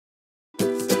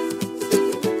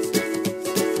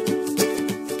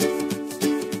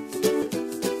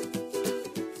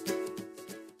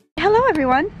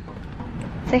everyone.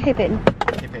 Say hey, Peyton.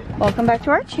 Hey, Peyton. Welcome back to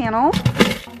our channel.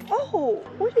 Oh,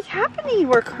 what is happening?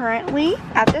 We're currently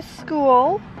at the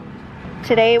school.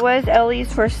 Today was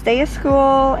Ellie's first day of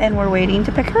school and we're waiting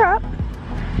to pick her up.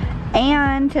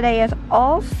 And today is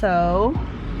also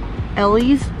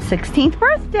Ellie's 16th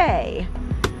birthday.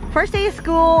 First day of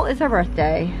school is her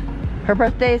birthday. Her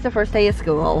birthday is the first day of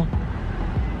school.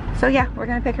 So yeah, we're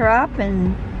gonna pick her up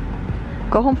and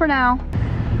go home for now.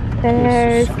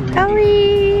 There's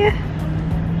Ellie.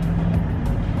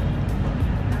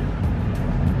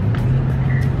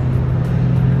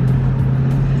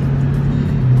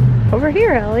 Over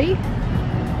here, Ellie.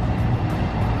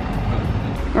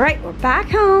 All right, we're back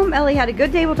home. Ellie had a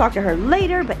good day. We'll talk to her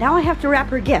later, but now I have to wrap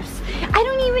her gifts. I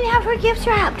don't even have her gifts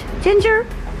wrapped. Ginger,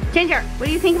 what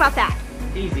do you think about that?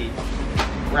 Easy.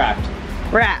 Wrapped.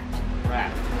 Wrapped.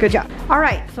 Wrapped. Good job. All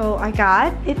right, so I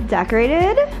got it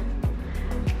decorated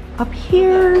up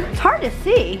here. It's hard to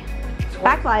see.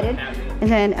 Backlighted.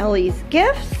 And then Ellie's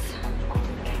gifts.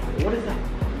 What is that?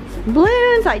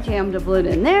 Balloons. I jammed a balloon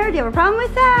in there. Do you have a problem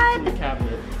with that?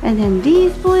 Cabinet. And then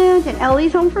these balloons. And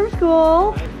Ellie's home from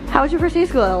school. How was your first day of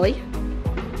school, Ellie?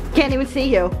 Can't even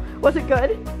see you. Was it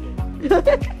good?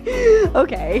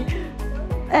 Okay.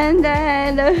 And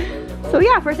then, so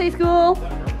yeah, first day of school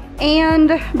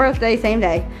and birthday, same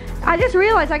day. I just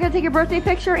realized I gotta take your birthday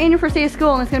picture and your first day of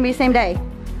school and it's gonna be the same day.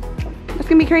 It's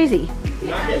gonna be crazy.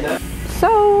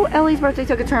 So Ellie's birthday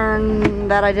took a turn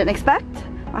that I didn't expect.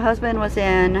 My husband was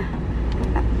in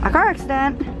a car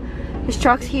accident. His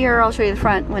truck's here. I'll show you the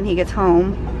front when he gets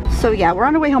home. So yeah, we're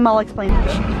on our way home. I'll explain.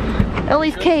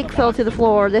 Ellie's cake fell to the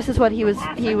floor. This is what he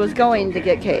was going to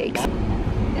get cakes.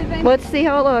 Let's see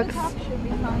how it looks.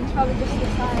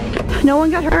 No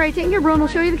one got hurt. Alright, take your broom. We'll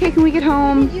show you the cake when we get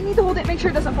home. You need to hold it, make sure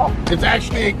it doesn't fall. It's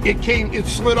actually, it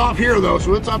slid off here though,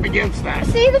 so it's up against that.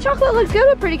 See, the chocolate looks good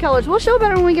with pretty colors. We'll show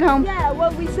better when we get home. Yeah,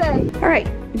 what we say. Alright,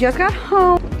 just got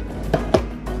home.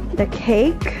 The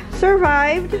cake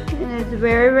survived and it's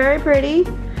very, very pretty.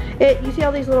 You see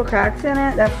all these little cracks in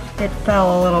it? It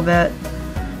fell a little bit.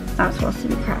 It's not supposed to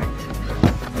be cracked.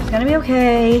 It's gonna be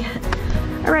okay.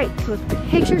 Alright, so it's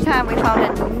picture time. We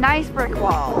found a nice brick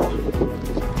wall.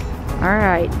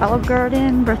 Alright, Olive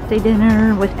Garden, birthday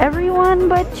dinner with everyone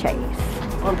but Chase.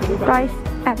 Bryce,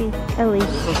 Abbie, Ellie,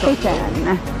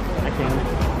 Peyton.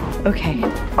 Okay,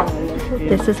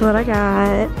 this is what I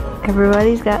got.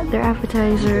 Everybody's got their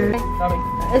appetizer.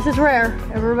 This is rare.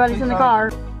 Everybody's in the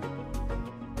car.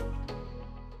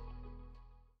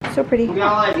 So pretty.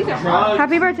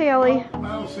 Happy birthday, Ellie.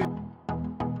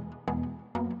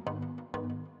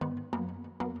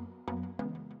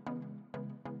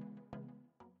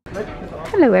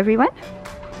 Hello, everyone.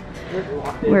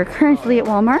 We're currently at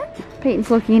Walmart.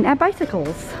 Peyton's looking at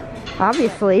bicycles.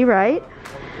 Obviously, right?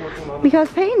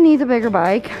 Because Peyton needs a bigger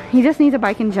bike. He just needs a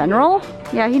bike in general.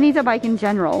 Yeah, he needs a bike in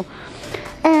general.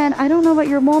 And I don't know about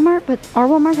your Walmart, but our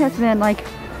Walmart has been like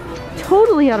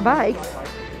totally out of bikes.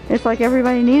 It's like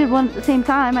everybody needed one at the same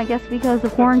time, I guess because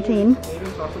of quarantine.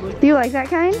 Do you like that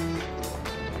kind?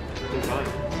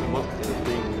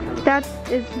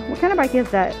 What kind of bike is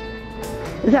that?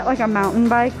 Is that like a mountain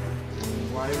bike?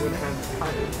 Why would it have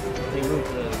tires? They move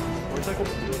the motorcycle?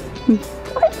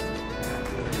 What?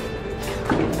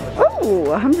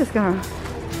 Oh, I'm just gonna...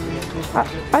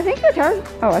 I think the tires...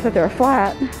 Oh, I thought they were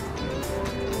flat.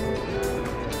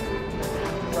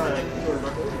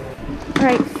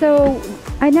 Alright, so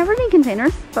I never need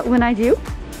containers, but when I do,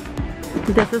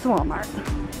 this is Walmart.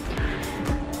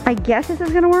 I guess this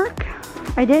is gonna work.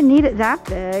 I didn't need it that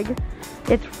big.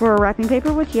 It's for wrapping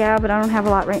paper, which yeah, but I don't have a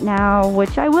lot right now,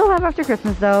 which I will have after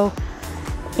Christmas though.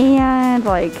 And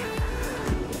like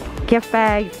gift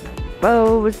bags,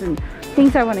 bows, and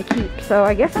things I want to keep. So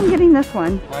I guess I'm getting this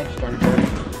one.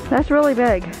 That's really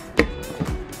big.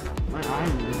 My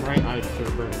right eye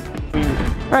started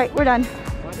burning. Right, we're done.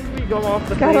 Why did we go off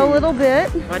the Got thing? a little bit.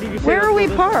 Why did you say where are we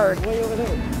parked? Way over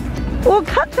there. We'll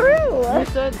cut through. You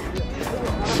said...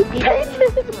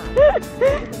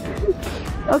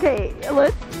 Okay,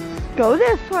 let's go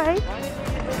this way.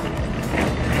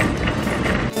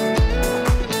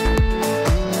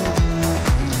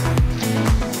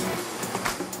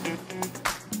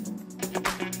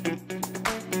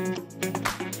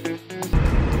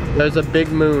 There's a big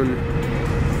moon.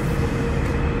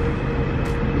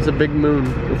 There's a big moon.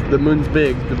 The moon's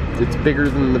big. It's bigger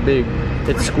than the big.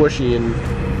 It's squishy and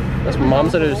that's what Mom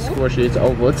said it was squishy. It's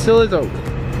oval. It still is oval.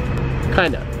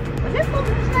 Kinda. Was it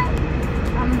focused tonight?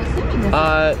 I'm assuming this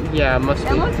Yeah, it must be.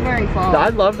 It looks very full. I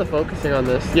love the focusing on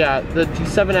this. Yeah, the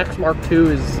T7X Mark II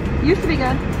is... Used to be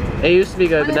good. It used to be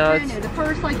good, but now it's... The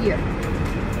first like year.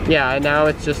 Yeah, now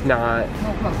it's just not.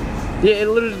 No focus. Yeah, it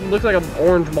literally looks like an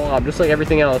orange blob, just like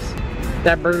everything else.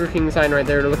 That Burger King sign right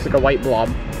there looks like a white blob.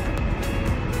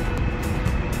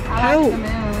 I like the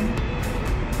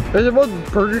moon. Those are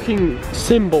both Burger King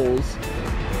symbols.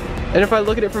 And if I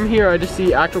look at it from here, I just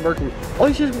see actual Burger King. Oh,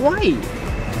 it's just white.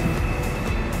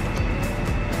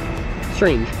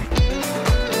 Strange.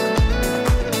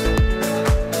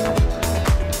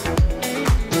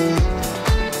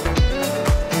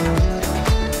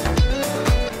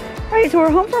 Alright, so we're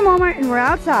home from Walmart and we're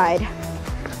outside.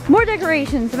 More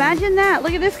decorations, imagine that.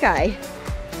 Look at this guy.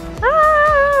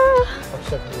 Ah!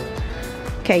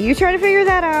 Okay, you try to figure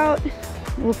that out.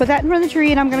 We'll put that in front of the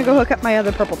tree and I'm gonna go hook up my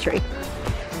other purple tree.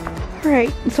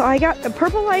 Alright, so I got the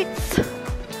purple lights,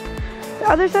 the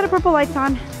other set of purple lights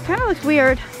on. Kind of looks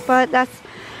weird, but that's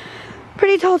a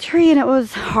pretty tall tree and it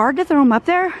was hard to throw them up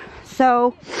there.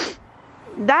 So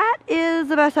that is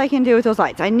the best I can do with those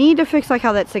lights. I need to fix like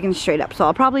how that's sticking straight up, so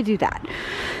I'll probably do that.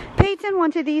 Peyton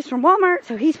wanted these from Walmart,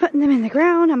 so he's putting them in the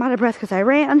ground. I'm out of breath because I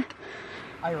ran.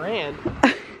 I ran?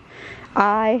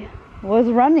 I was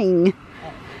running.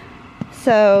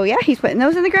 So yeah, he's putting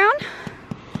those in the ground.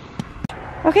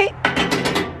 Okay,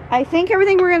 I think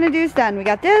everything we're gonna do is done. We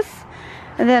got this,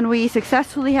 and then we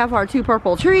successfully have our 2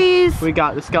 purple trees. We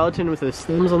got the skeleton with his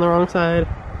stems on the wrong side.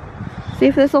 See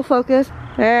if this will focus.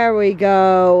 There we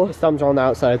go. His thumbs are on the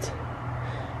outsides,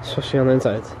 especially on the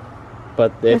insides.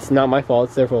 But it's not my fault,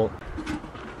 it's their fault.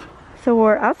 So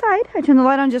we're outside. I turned the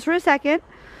light on just for a second.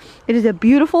 It is a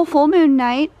beautiful full moon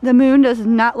night. The moon does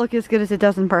not look as good as it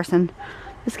does in person.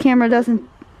 This camera doesn't.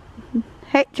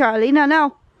 Hey, Charlie,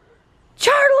 no.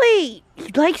 Charlie!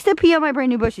 He likes to pee on my brand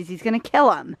new bushes. He's gonna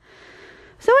kill him.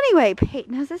 So anyway,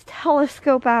 Peyton has his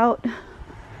telescope out.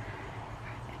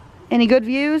 Any good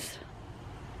views?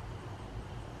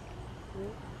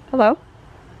 Hello?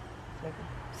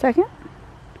 Second?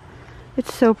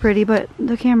 It's so pretty, but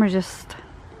the camera just...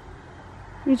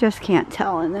 You just can't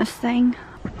tell in this thing.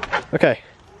 Okay,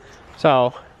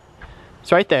 so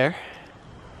it's right there.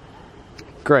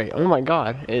 Great. Oh my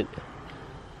god, it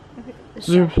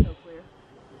zooms. So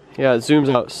yeah, it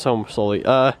zooms out so slowly.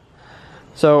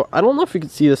 So I don't know if you can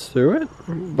see this through it,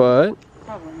 but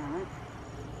probably not.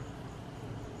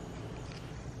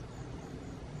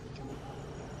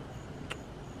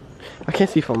 I can't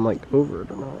see if I'm like over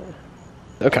it or not.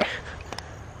 Okay,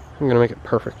 I'm gonna make it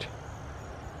perfect.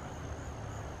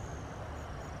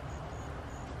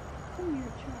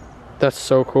 That's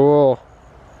so cool.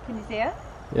 Can you see it?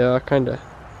 Yeah, kinda.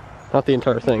 Not the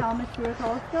entire thing. How much through a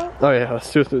telescope? Oh yeah,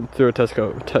 let's do it through a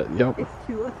telescope. Yep. It's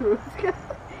through a telescope.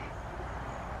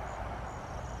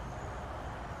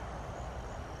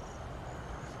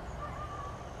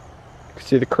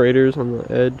 See the craters on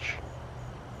the edge?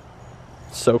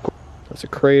 So cool. That's a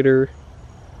crater.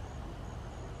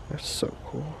 That's so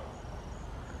cool.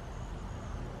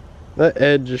 That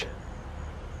edge,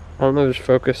 I don't know, just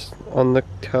focused on the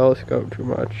telescope too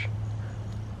much.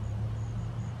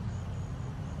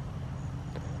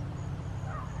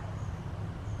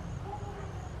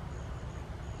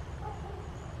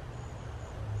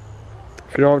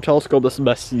 If you don't have a telescope, that's the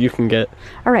best you can get.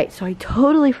 Alright, so I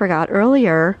totally forgot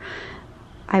earlier.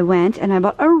 I went and I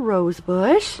bought a rose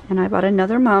bush and I bought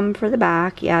another mum for the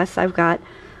back. Yes, I've got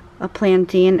a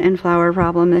planting and flower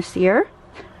problem this year,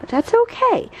 but that's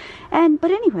okay.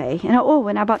 But anyway,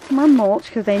 and I bought some more mulch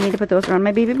because I need to put those around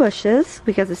my baby bushes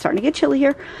because it's starting to get chilly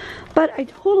here. But I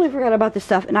totally forgot about this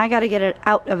stuff and I got to get it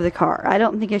out of the car. I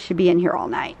don't think it should be in here all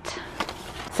night.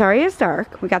 Sorry it's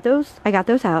dark. I got those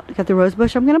out. I got the rose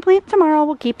bush I'm going to plant tomorrow.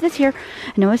 We'll keep this here.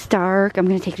 I know it's dark. I'm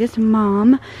going to take this to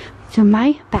Mom to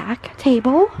my back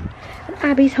table.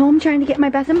 Abbie's home trying to get my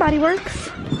Bath and Body Works.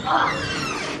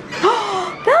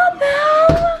 Oh, Belle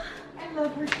Belle! I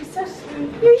love her. She's so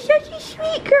sweet. You're such a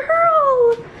sweet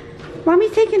girl.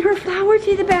 Mommy's taking her flower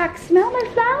to the back. Smell my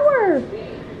flower.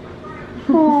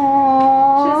 She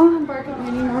Aww. doesn't bark at me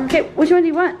anymore. Okay, which one do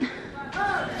you want?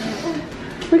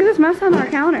 Look at this mess on our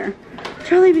counter.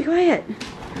 Charlie, be quiet.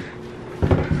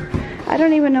 I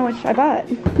don't even know which I bought.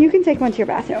 You can take one to your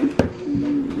bathroom.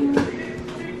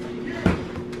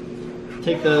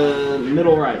 Take the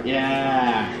middle right.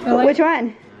 Yeah. Really? Which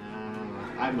one?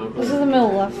 I'm open. This is the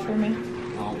middle left for me.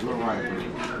 Oh, middle right for me.